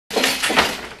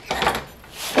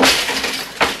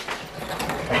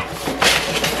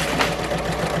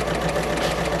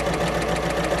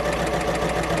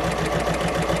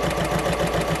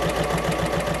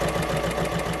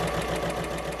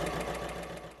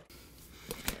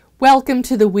Welcome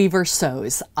to the Weaver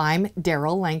Sews. I'm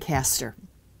Daryl Lancaster.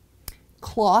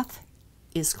 Cloth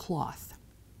is cloth.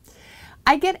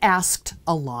 I get asked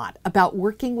a lot about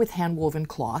working with hand-woven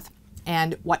cloth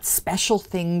and what special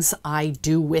things I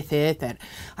do with it that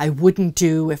I wouldn't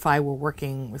do if I were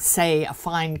working with, say, a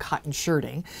fine cotton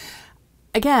shirting.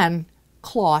 Again,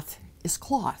 cloth is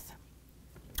cloth.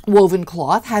 Woven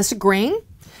cloth has a grain,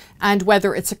 and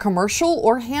whether it's a commercial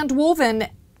or hand-woven,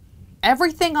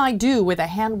 everything I do with a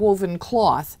hand-woven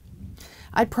cloth,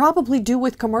 I'd probably do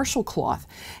with commercial cloth,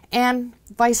 and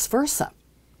vice versa.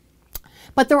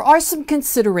 But there are some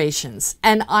considerations,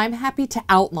 and I'm happy to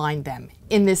outline them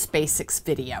in this basics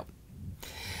video.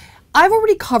 I've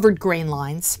already covered grain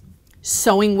lines,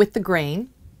 sewing with the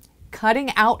grain, cutting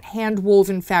out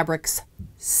hand-woven fabrics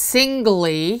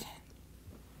singly,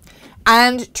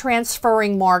 and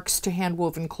transferring marks to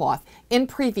hand-woven cloth in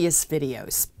previous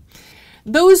videos.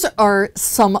 Those are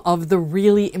some of the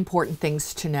really important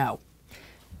things to know.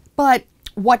 But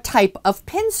what type of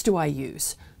pins do I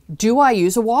use? Do I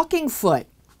use a walking foot?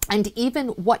 And even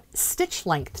what stitch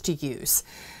length to use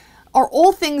are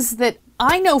all things that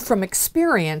I know from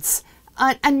experience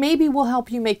and maybe will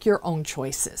help you make your own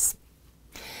choices.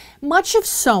 Much of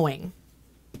sewing,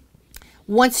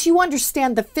 once you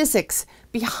understand the physics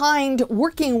behind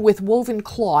working with woven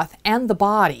cloth and the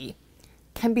body,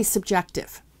 can be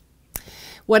subjective.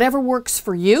 Whatever works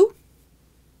for you,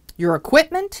 your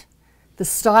equipment, the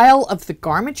style of the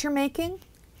garment you're making,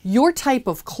 your type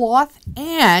of cloth,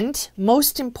 and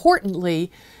most importantly,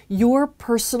 your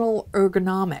personal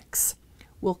ergonomics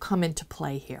will come into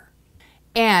play here.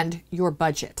 And your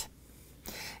budget.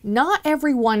 Not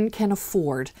everyone can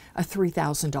afford a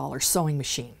 $3,000 sewing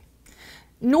machine,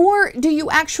 nor do you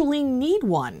actually need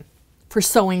one for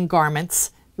sewing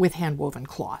garments with hand-woven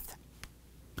cloth.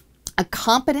 A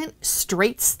competent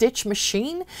straight stitch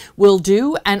machine will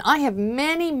do, and I have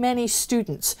many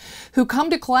students who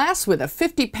come to class with a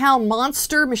 50-pound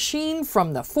monster machine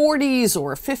from the 40s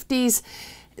or 50s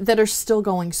that are still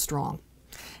going strong.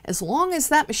 As long as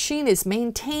that machine is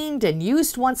maintained and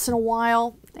used once in a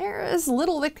while, there is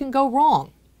little that can go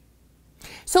wrong.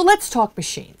 So let's talk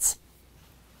machines.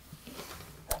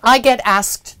 I get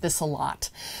asked this a lot.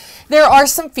 There are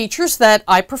some features that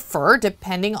I prefer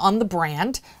depending on the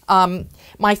brand.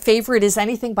 My favorite is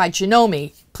anything by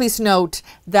Janome. Please note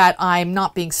that I'm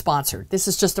not being sponsored. This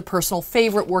is just a personal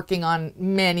favorite, working on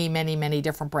many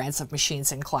different brands of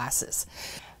machines and classes.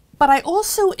 But I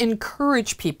also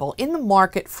encourage people in the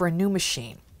market for a new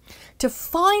machine to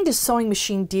find a sewing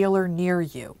machine dealer near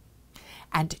you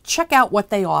and check out what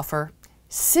they offer,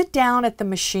 sit down at the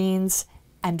machines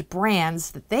and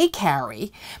brands that they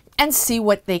carry, and see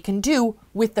what they can do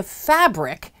with the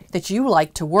fabric that you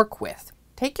like to work with.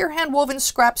 Take your hand-woven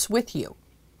scraps with you.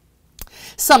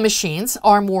 Some machines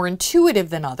are more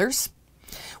intuitive than others.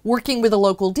 Working with a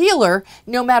local dealer,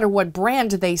 no matter what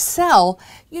brand they sell,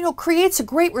 creates a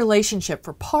great relationship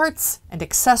for parts and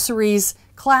accessories,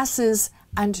 classes,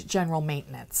 and general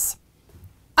maintenance.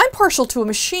 I'm partial to a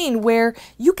machine where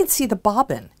you can see the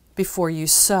bobbin before you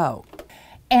sew.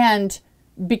 And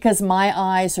because my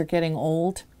eyes are getting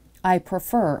old, I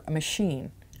prefer a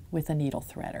machine with a needle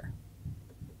threader.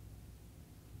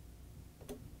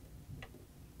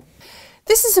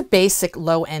 This is a basic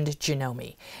low-end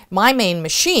Janome. My main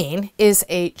machine is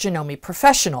a Janome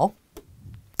Professional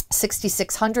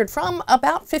 6600 from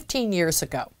about 15 years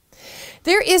ago.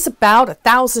 There is about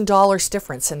 $1,000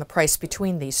 difference in the price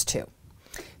between these two.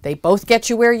 They both get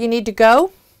you where you need to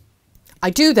go. I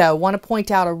do, though, want to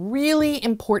point out a really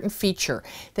important feature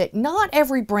that not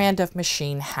every brand of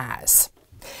machine has,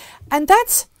 and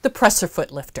that's the presser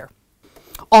foot lifter.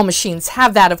 All machines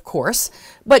have that, of course,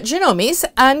 but Janome's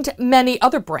and many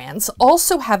other brands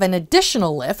also have an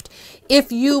additional lift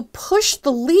if you push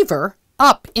the lever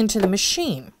up into the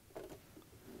machine.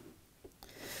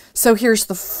 So here's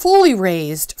the fully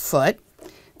raised foot.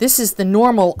 This is the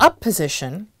normal up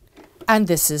position, and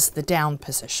this is the down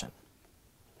position.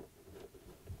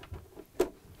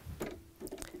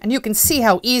 And you can see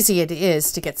how easy it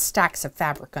is to get stacks of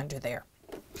fabric under there.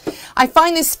 I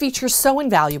find this feature so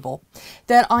invaluable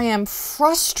that I am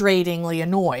frustratingly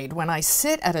annoyed when I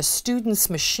sit at a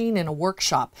student's machine in a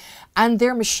workshop and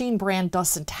their machine brand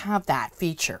doesn't have that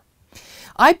feature.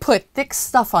 I put thick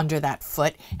stuff under that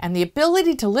foot, and the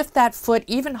ability to lift that foot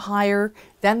even higher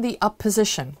than the up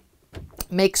position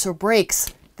makes or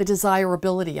breaks the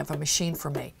desirability of a machine for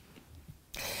me.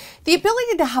 The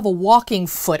ability to have a walking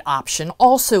foot option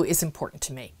also is important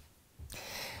to me.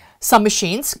 Some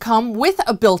machines come with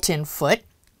a built-in foot,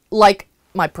 like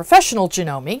my professional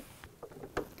Janome,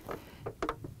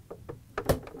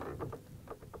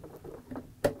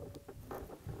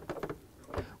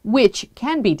 which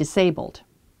can be disabled,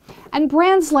 and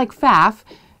brands like Pfaff,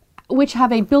 which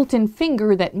have a built-in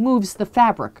finger that moves the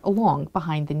fabric along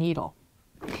behind the needle.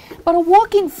 But a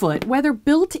walking foot, whether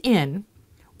built in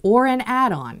or an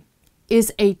add-on,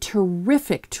 is a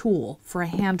terrific tool for a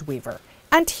hand weaver.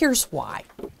 And here's why.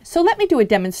 So let me do a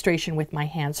demonstration with my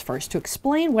hands first to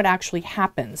explain what actually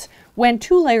happens when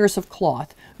 2 layers of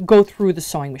cloth go through the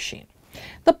sewing machine.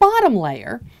 The bottom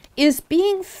layer is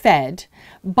being fed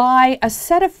by a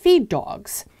set of feed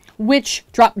dogs which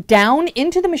drop down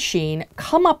into the machine,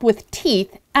 come up with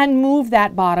teeth, and move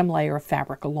that bottom layer of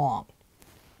fabric along.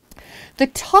 The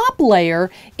top layer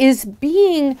is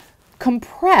being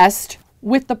compressed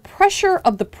with the pressure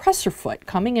of the presser foot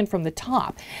coming in from the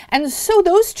top. And so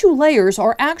those 2 layers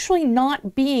are actually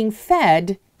not being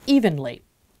fed evenly.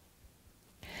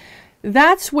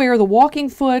 That's where the walking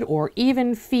foot or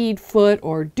even feed foot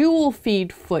or dual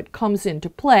feed foot comes into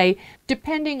play,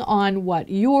 depending on what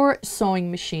your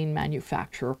sewing machine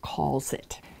manufacturer calls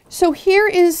it. So here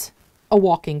is a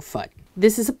walking foot.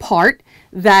 This is a part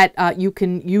that you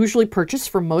can usually purchase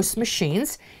for most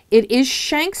machines. It is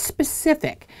shank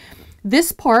specific.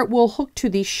 This part will hook to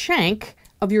the shank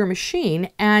of your machine,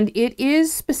 and it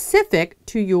is specific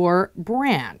to your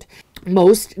brand.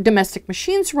 Most domestic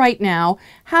machines right now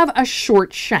have a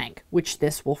short shank, which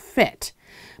this will fit.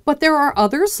 But there are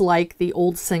others like the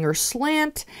Old Singer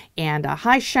Slant and a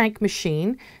high shank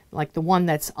machine, like the one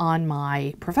that's on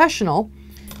my professional,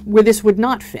 where this would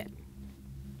not fit.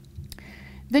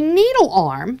 The needle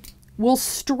arm will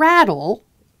straddle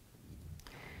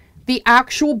the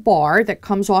actual bar that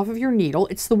comes off of your needle.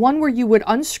 It's the one where you would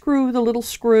unscrew the little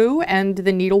screw and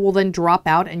the needle will then drop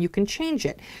out and you can change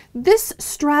it. This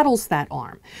straddles that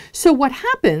arm. So what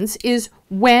happens is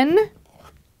when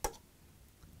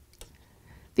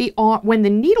the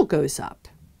needle goes up,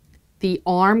 the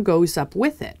arm goes up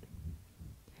with it.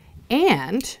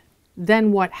 And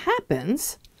then what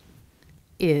happens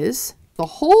is the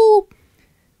whole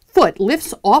foot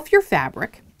lifts off your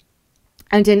fabric,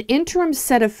 and an interim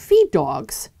set of feed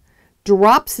dogs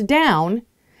drops down,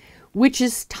 which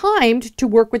is timed to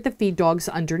work with the feed dogs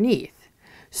underneath.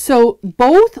 So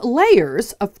both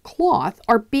layers of cloth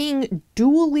are being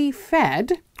dually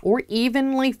fed or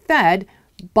evenly fed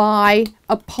by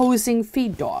opposing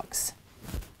feed dogs.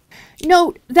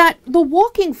 Note that the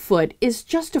walking foot is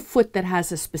just a foot that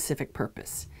has a specific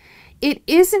purpose. It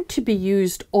isn't to be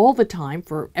used all the time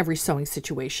for every sewing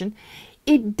situation.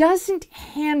 It doesn't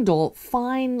handle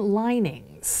fine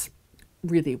linings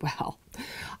really well.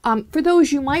 For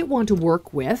those, you might want to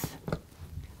work with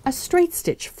a straight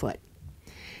stitch foot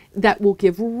that will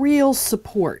give real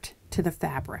support to the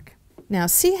fabric. Now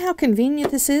see how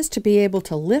convenient this is to be able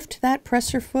to lift that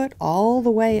presser foot all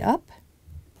the way up?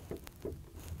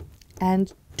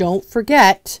 And don't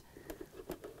forget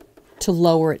to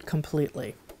lower it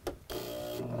completely.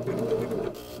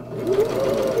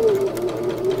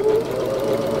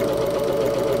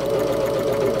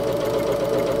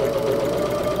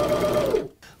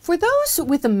 For those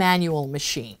with a manual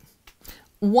machine,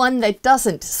 one that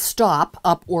doesn't stop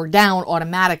up or down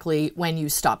automatically when you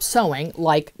stop sewing,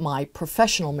 like my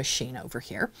professional machine over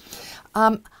here,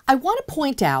 I want to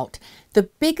point out the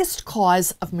biggest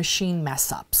cause of machine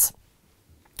mess-ups,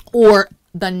 or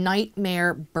the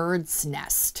nightmare bird's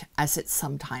nest, as it's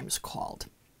sometimes called.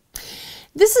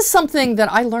 This is something that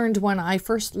I learned when I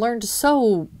first learned to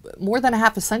sew more than a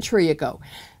half a century ago.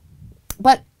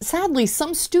 But sadly,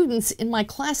 some students in my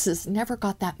classes never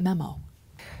got that memo.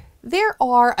 There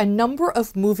are a number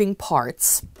of moving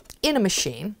parts in a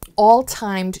machine, all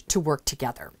timed to work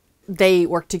together. They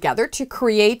work together to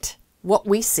create what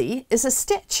we see is a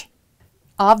stitch.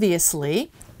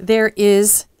 Obviously, there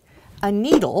is a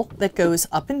needle that goes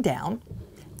up and down,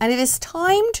 and it is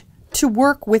timed to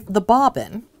work with the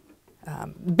bobbin.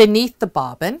 Beneath the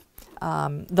bobbin,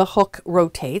 the hook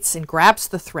rotates and grabs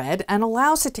the thread and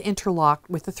allows it to interlock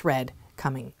with the thread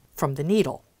coming from the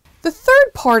needle. The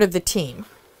third part of the team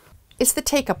is the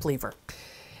take-up lever,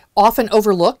 often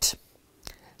overlooked,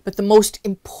 but the most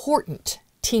important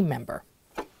team member.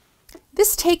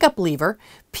 This take-up lever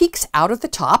peeks out of the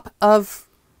top of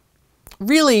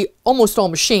really almost all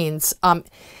machines.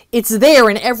 It's there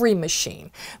in every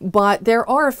machine, but there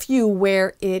are a few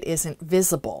where it isn't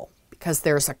visible, because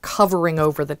there's a covering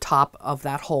over the top of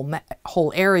that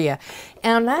whole area,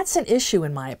 and that's an issue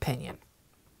in my opinion.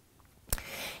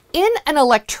 In an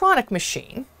electronic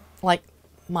machine, like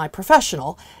my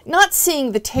professional, not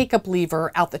seeing the take-up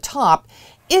lever out the top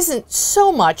isn't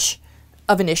so much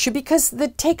of an issue because the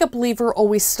take-up lever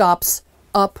always stops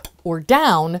up or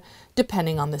down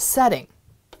depending on the setting.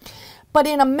 But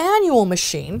in a manual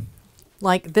machine,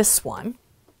 like this one,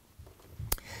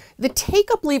 The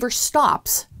take-up lever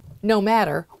stops no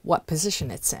matter what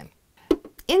position it's in.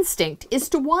 Instinct is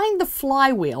to wind the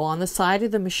flywheel on the side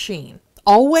of the machine,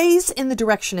 always in the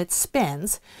direction it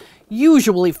spins,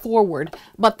 usually forward,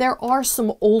 but there are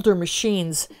some older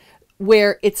machines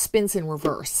where it spins in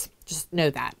reverse. Just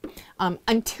know that.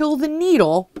 Until the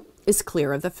needle is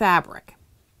clear of the fabric.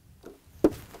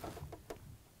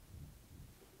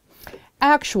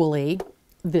 Actually,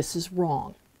 this is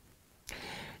wrong.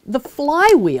 The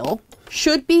flywheel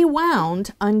should be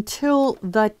wound until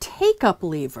the take-up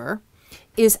lever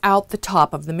is out the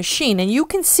top of the machine. And you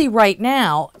can see right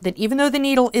now that even though the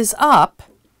needle is up,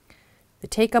 the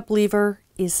take-up lever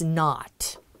is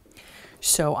not.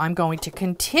 So I'm going to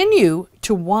continue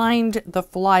to wind the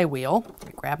flywheel. Let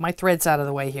me grab my threads out of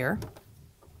the way here.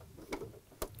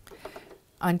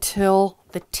 Until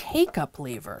the take-up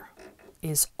lever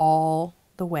is all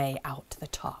the way out to the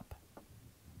top.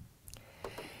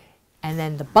 And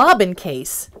then the bobbin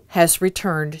case has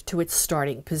returned to its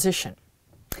starting position.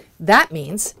 That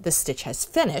means the stitch has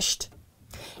finished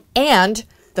and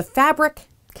the fabric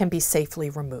can be safely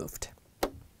removed.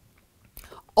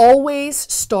 Always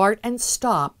start and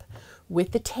stop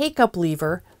with the take-up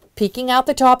lever peeking out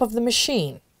the top of the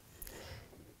machine.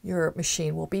 Your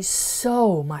machine will be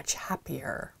so much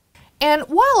happier. And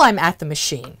while I'm at the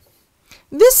machine,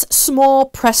 this small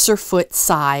presser foot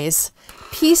size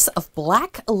piece of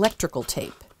black electrical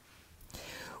tape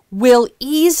will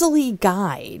easily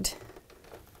guide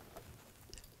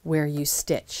where you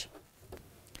stitch.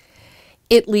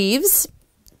 It leaves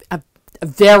a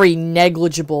very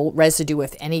negligible residue,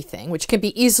 if anything, which can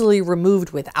be easily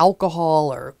removed with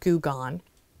alcohol or Goo Gone.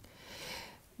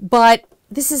 But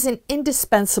this is an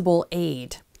indispensable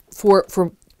aid for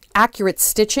accurate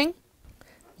stitching.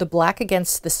 The black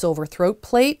against the silver throat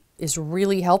plate is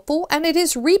really helpful, and it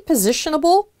is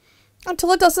repositionable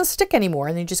until it doesn't stick anymore,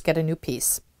 and then you just get a new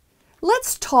piece.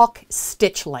 Let's talk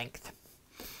stitch length.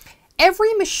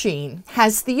 Every machine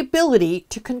has the ability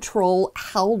to control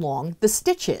how long the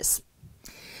stitch is.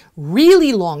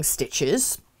 Really long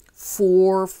stitches,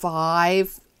 4,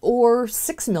 5, or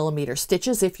 6 millimeter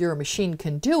stitches, if your machine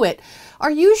can do it,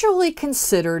 are usually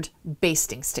considered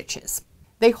basting stitches.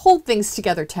 They hold things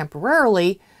together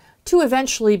temporarily to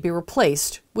eventually be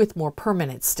replaced with more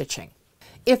permanent stitching.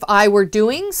 If I were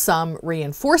doing some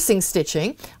reinforcing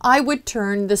stitching, I would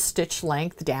turn the stitch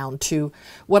length down to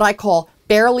what I call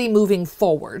barely moving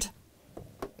forward.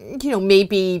 You know,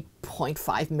 maybe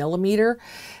 0.5 millimeter.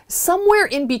 Somewhere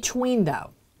in between,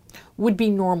 though, would be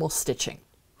normal stitching.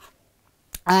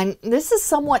 And this is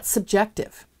somewhat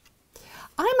subjective.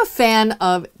 I'm a fan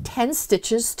of 10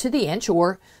 stitches to the inch,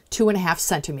 or 2.5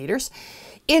 centimeters.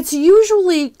 It's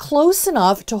usually close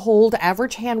enough to hold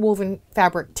average handwoven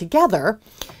fabric together,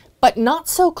 but not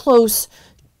so close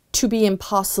to be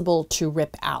impossible to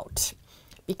rip out.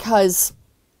 Because,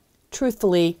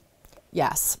 truthfully,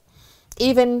 yes,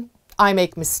 even I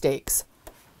make mistakes.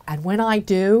 And when I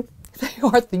do, they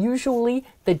are usually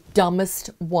the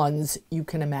dumbest ones you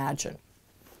can imagine.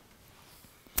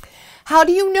 How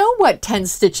do you know what 10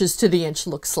 stitches to the inch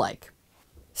looks like?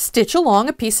 Stitch along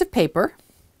a piece of paper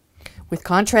with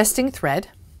contrasting thread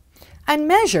and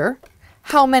measure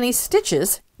how many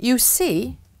stitches you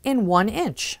see in 1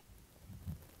 inch.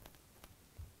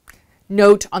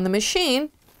 Note on the machine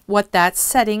what that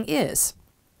setting is.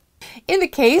 In the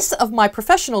case of my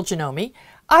professional Janome,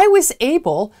 I was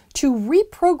able to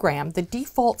reprogram the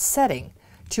default setting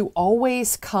to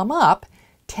always come up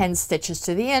 10 stitches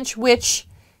to the inch, which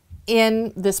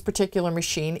in this particular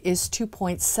machine is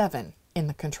 2.7 in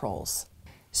the controls.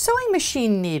 Sewing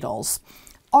machine needles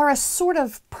are a sort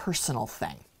of personal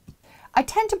thing. I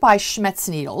tend to buy Schmetz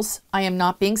needles. I am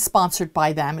not being sponsored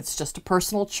by them. It's just a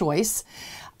personal choice.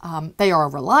 They are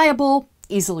reliable,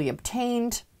 easily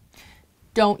obtained.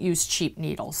 Don't use cheap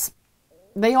needles.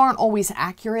 They aren't always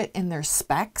accurate in their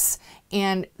specs,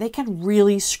 and they can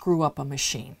really screw up a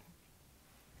machine.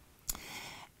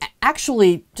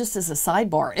 Actually, just as a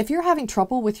sidebar, if you're having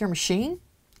trouble with your machine,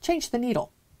 change the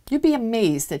needle. You'd be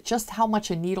amazed at just how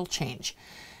much a needle change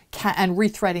and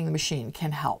rethreading the machine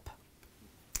can help.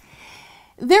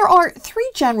 There are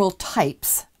 3 general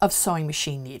types of sewing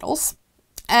machine needles,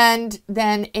 and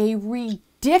then a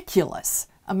ridiculous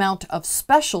amount of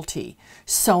specialty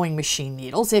sewing machine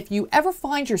needles. If you ever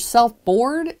find yourself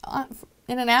bored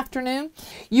in an afternoon,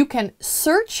 you can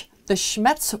search the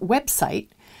Schmetz website,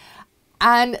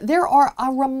 and there are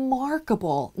a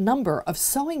remarkable number of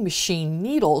sewing machine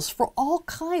needles for all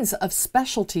kinds of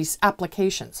specialties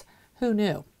applications. Who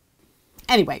knew?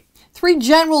 Anyway, 3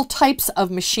 general types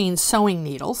of machine sewing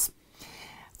needles.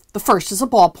 The first is a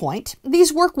ballpoint.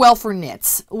 These work well for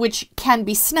knits, which can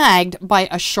be snagged by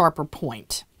a sharper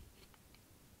point.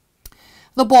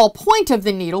 The ball point of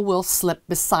the needle will slip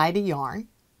beside a yarn.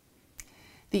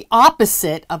 The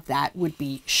opposite of that would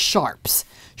be sharps.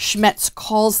 Schmetz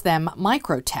calls them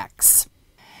microtechs.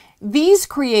 These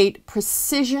create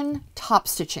precision top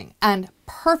stitching and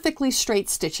perfectly straight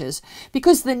stitches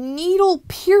because the needle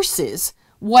pierces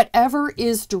whatever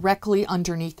is directly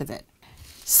underneath of it.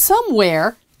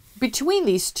 Somewhere between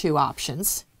these two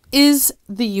options is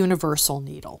the universal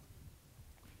needle.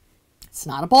 It's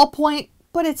not a ballpoint,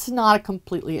 but it's not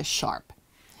completely as sharp.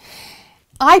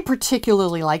 I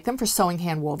particularly like them for sewing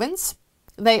handwovens.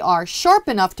 They are sharp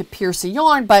enough to pierce a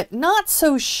yarn, but not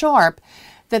so sharp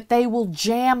that they will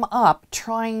jam up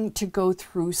trying to go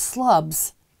through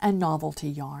slubs and novelty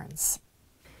yarns.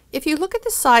 If you look at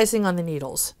the sizing on the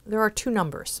needles, there are two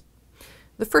numbers.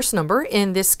 The first number,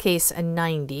 in this case a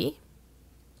 90,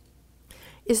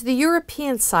 is the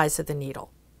European size of the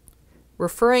needle,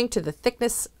 referring to the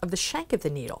thickness of the shank of the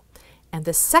needle. And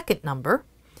the second number,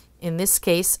 in this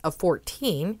case a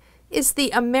 14, is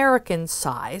the American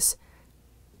size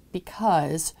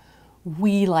because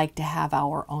we like to have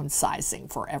our own sizing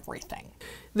for everything.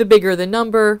 The bigger the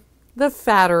number, the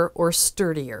fatter or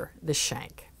sturdier the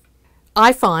shank.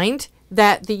 I find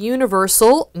that the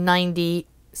universal 90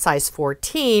 size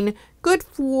 14 good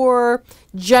for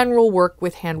general work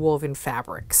with handwoven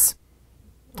fabrics.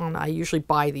 And I usually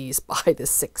buy these by the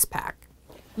 6-pack.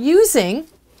 Using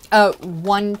a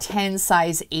 110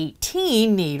 size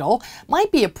 18 needle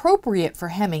might be appropriate for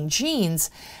hemming jeans,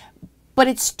 but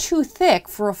it's too thick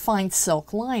for a fine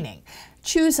silk lining.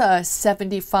 Choose a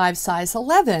 75 size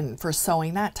 11 for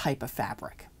sewing that type of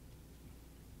fabric.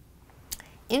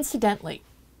 Incidentally,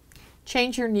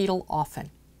 change your needle often.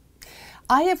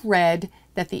 I have read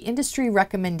that the industry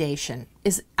recommendation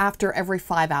is after every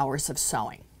 5 hours of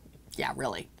sewing. Yeah,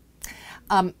 really.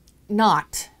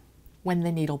 Not when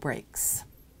the needle breaks.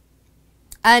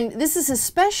 And this is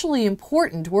especially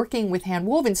important working with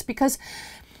handwovens because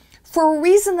for a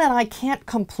reason that I can't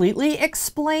completely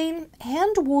explain,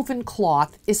 handwoven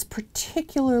cloth is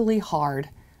particularly hard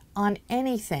on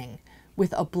anything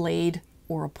with a blade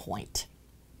or a point.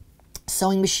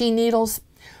 Sewing machine needles,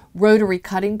 rotary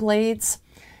cutting blades,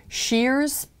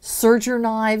 shears, serger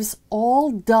knives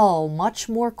all dull much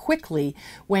more quickly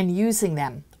when using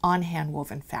them on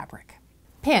handwoven fabric.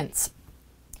 Pins.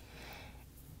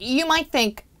 You might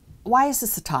think, why is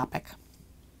this a topic?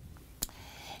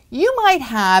 You might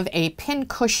have a pin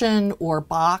cushion or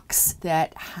box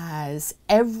that has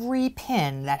every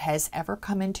pin that has ever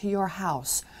come into your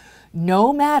house,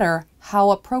 no matter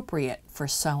how appropriate for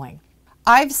sewing.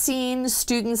 I've seen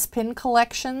students' pin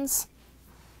collections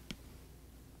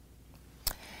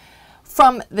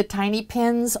from the tiny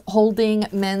pins holding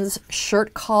men's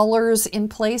shirt collars in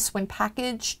place when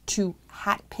packaged to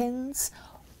hat pins,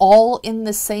 all in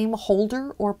the same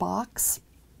holder or box.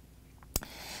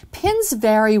 Pins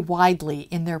vary widely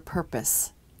in their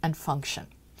purpose and function.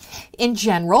 In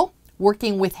general,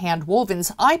 working with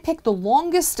handwovens, I pick the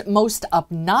longest, most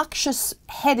obnoxious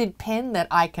headed pin that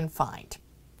I can find.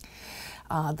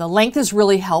 The length is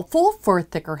really helpful for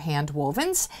thicker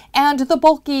handwovens, and the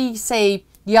bulky, say,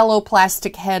 yellow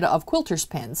plastic head of quilter's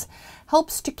pins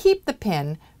helps to keep the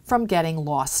pin from getting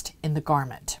lost in the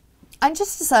garment. And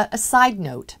just as a side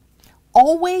note,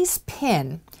 always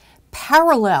pin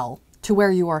parallel to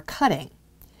where you are cutting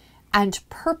and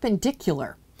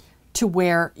perpendicular to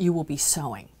where you will be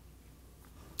sewing.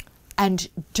 And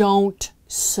don't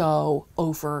sew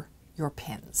over your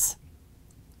pins.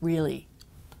 Really.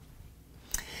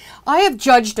 I have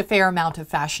judged a fair amount of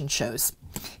fashion shows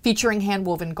featuring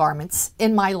handwoven garments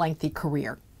in my lengthy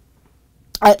career.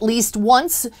 At least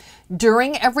once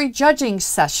during every judging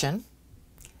session,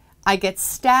 I get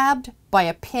stabbed by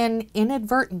a pin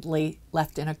inadvertently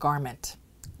left in a garment.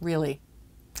 Really.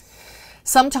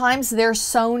 Sometimes they're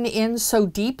sewn in so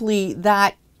deeply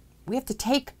that we have to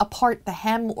take apart the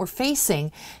hem or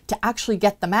facing to actually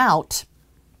get them out,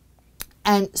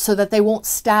 and so that they won't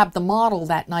stab the model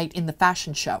that night in the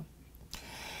fashion show.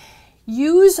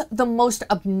 Use the most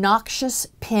obnoxious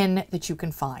pin that you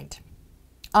can find.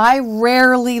 I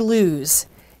rarely lose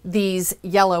these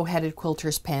yellow-headed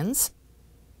quilter's pins.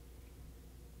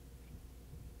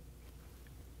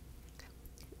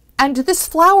 And this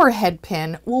flower head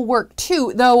pin will work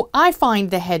too, though I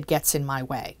find the head gets in my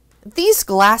way. These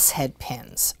glass head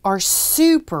pins are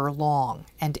super long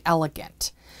and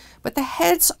elegant, but the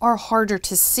heads are harder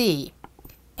to see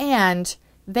and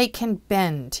they can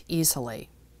bend easily.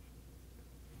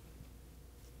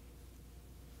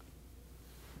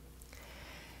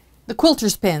 The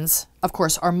quilter's pins, of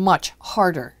course, are much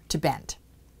harder to bend.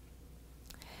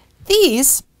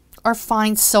 These are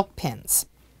fine silk pins.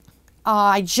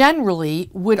 I generally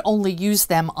would only use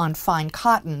them on fine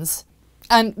cottons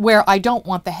and where I don't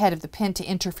want the head of the pin to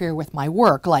interfere with my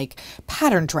work, like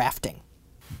pattern drafting.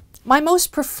 My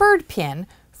most preferred pin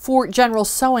for general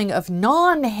sewing of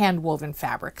non-handwoven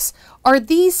fabrics are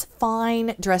these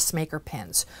fine dressmaker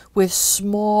pins with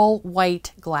small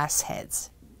white glass heads.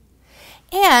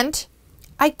 And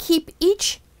I keep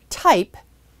each type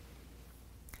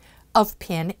of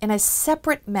pin in a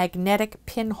separate magnetic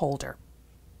pin holder.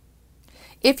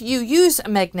 If you use a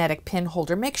magnetic pin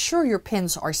holder, make sure your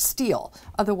pins are steel,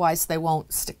 otherwise they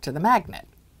won't stick to the magnet.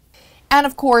 And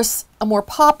of course, a more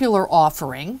popular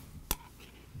offering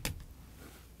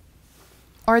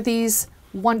are these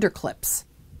Wonder Clips.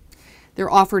 They're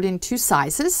offered in 2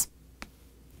 sizes.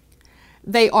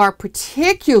 They are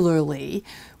particularly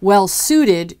well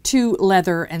suited to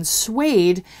leather and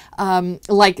suede,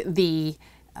 like the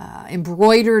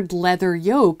embroidered leather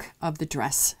yoke of the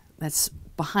dress that's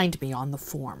behind me on the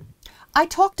form. I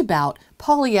talked about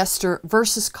polyester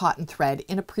versus cotton thread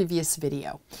in a previous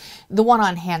video, the one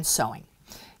on hand sewing.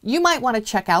 You might want to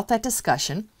check out that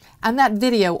discussion, and that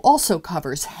video also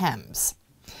covers hems.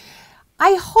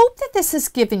 I hope that this has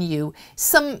given you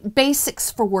some basics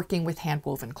for working with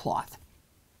handwoven cloth.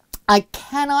 I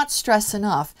cannot stress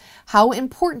enough how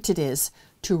important it is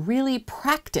to really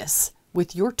practice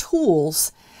with your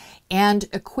tools and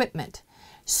equipment.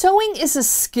 Sewing is a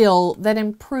skill that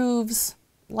improves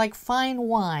like fine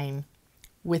wine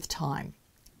with time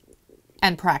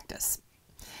and practice.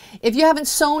 If you haven't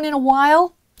sewn in a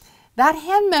while, that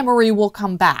hand memory will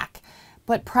come back,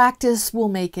 but practice will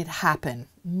make it happen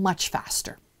much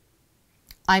faster.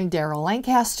 I'm Daryl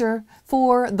Lancaster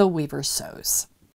for The Weaver Sews.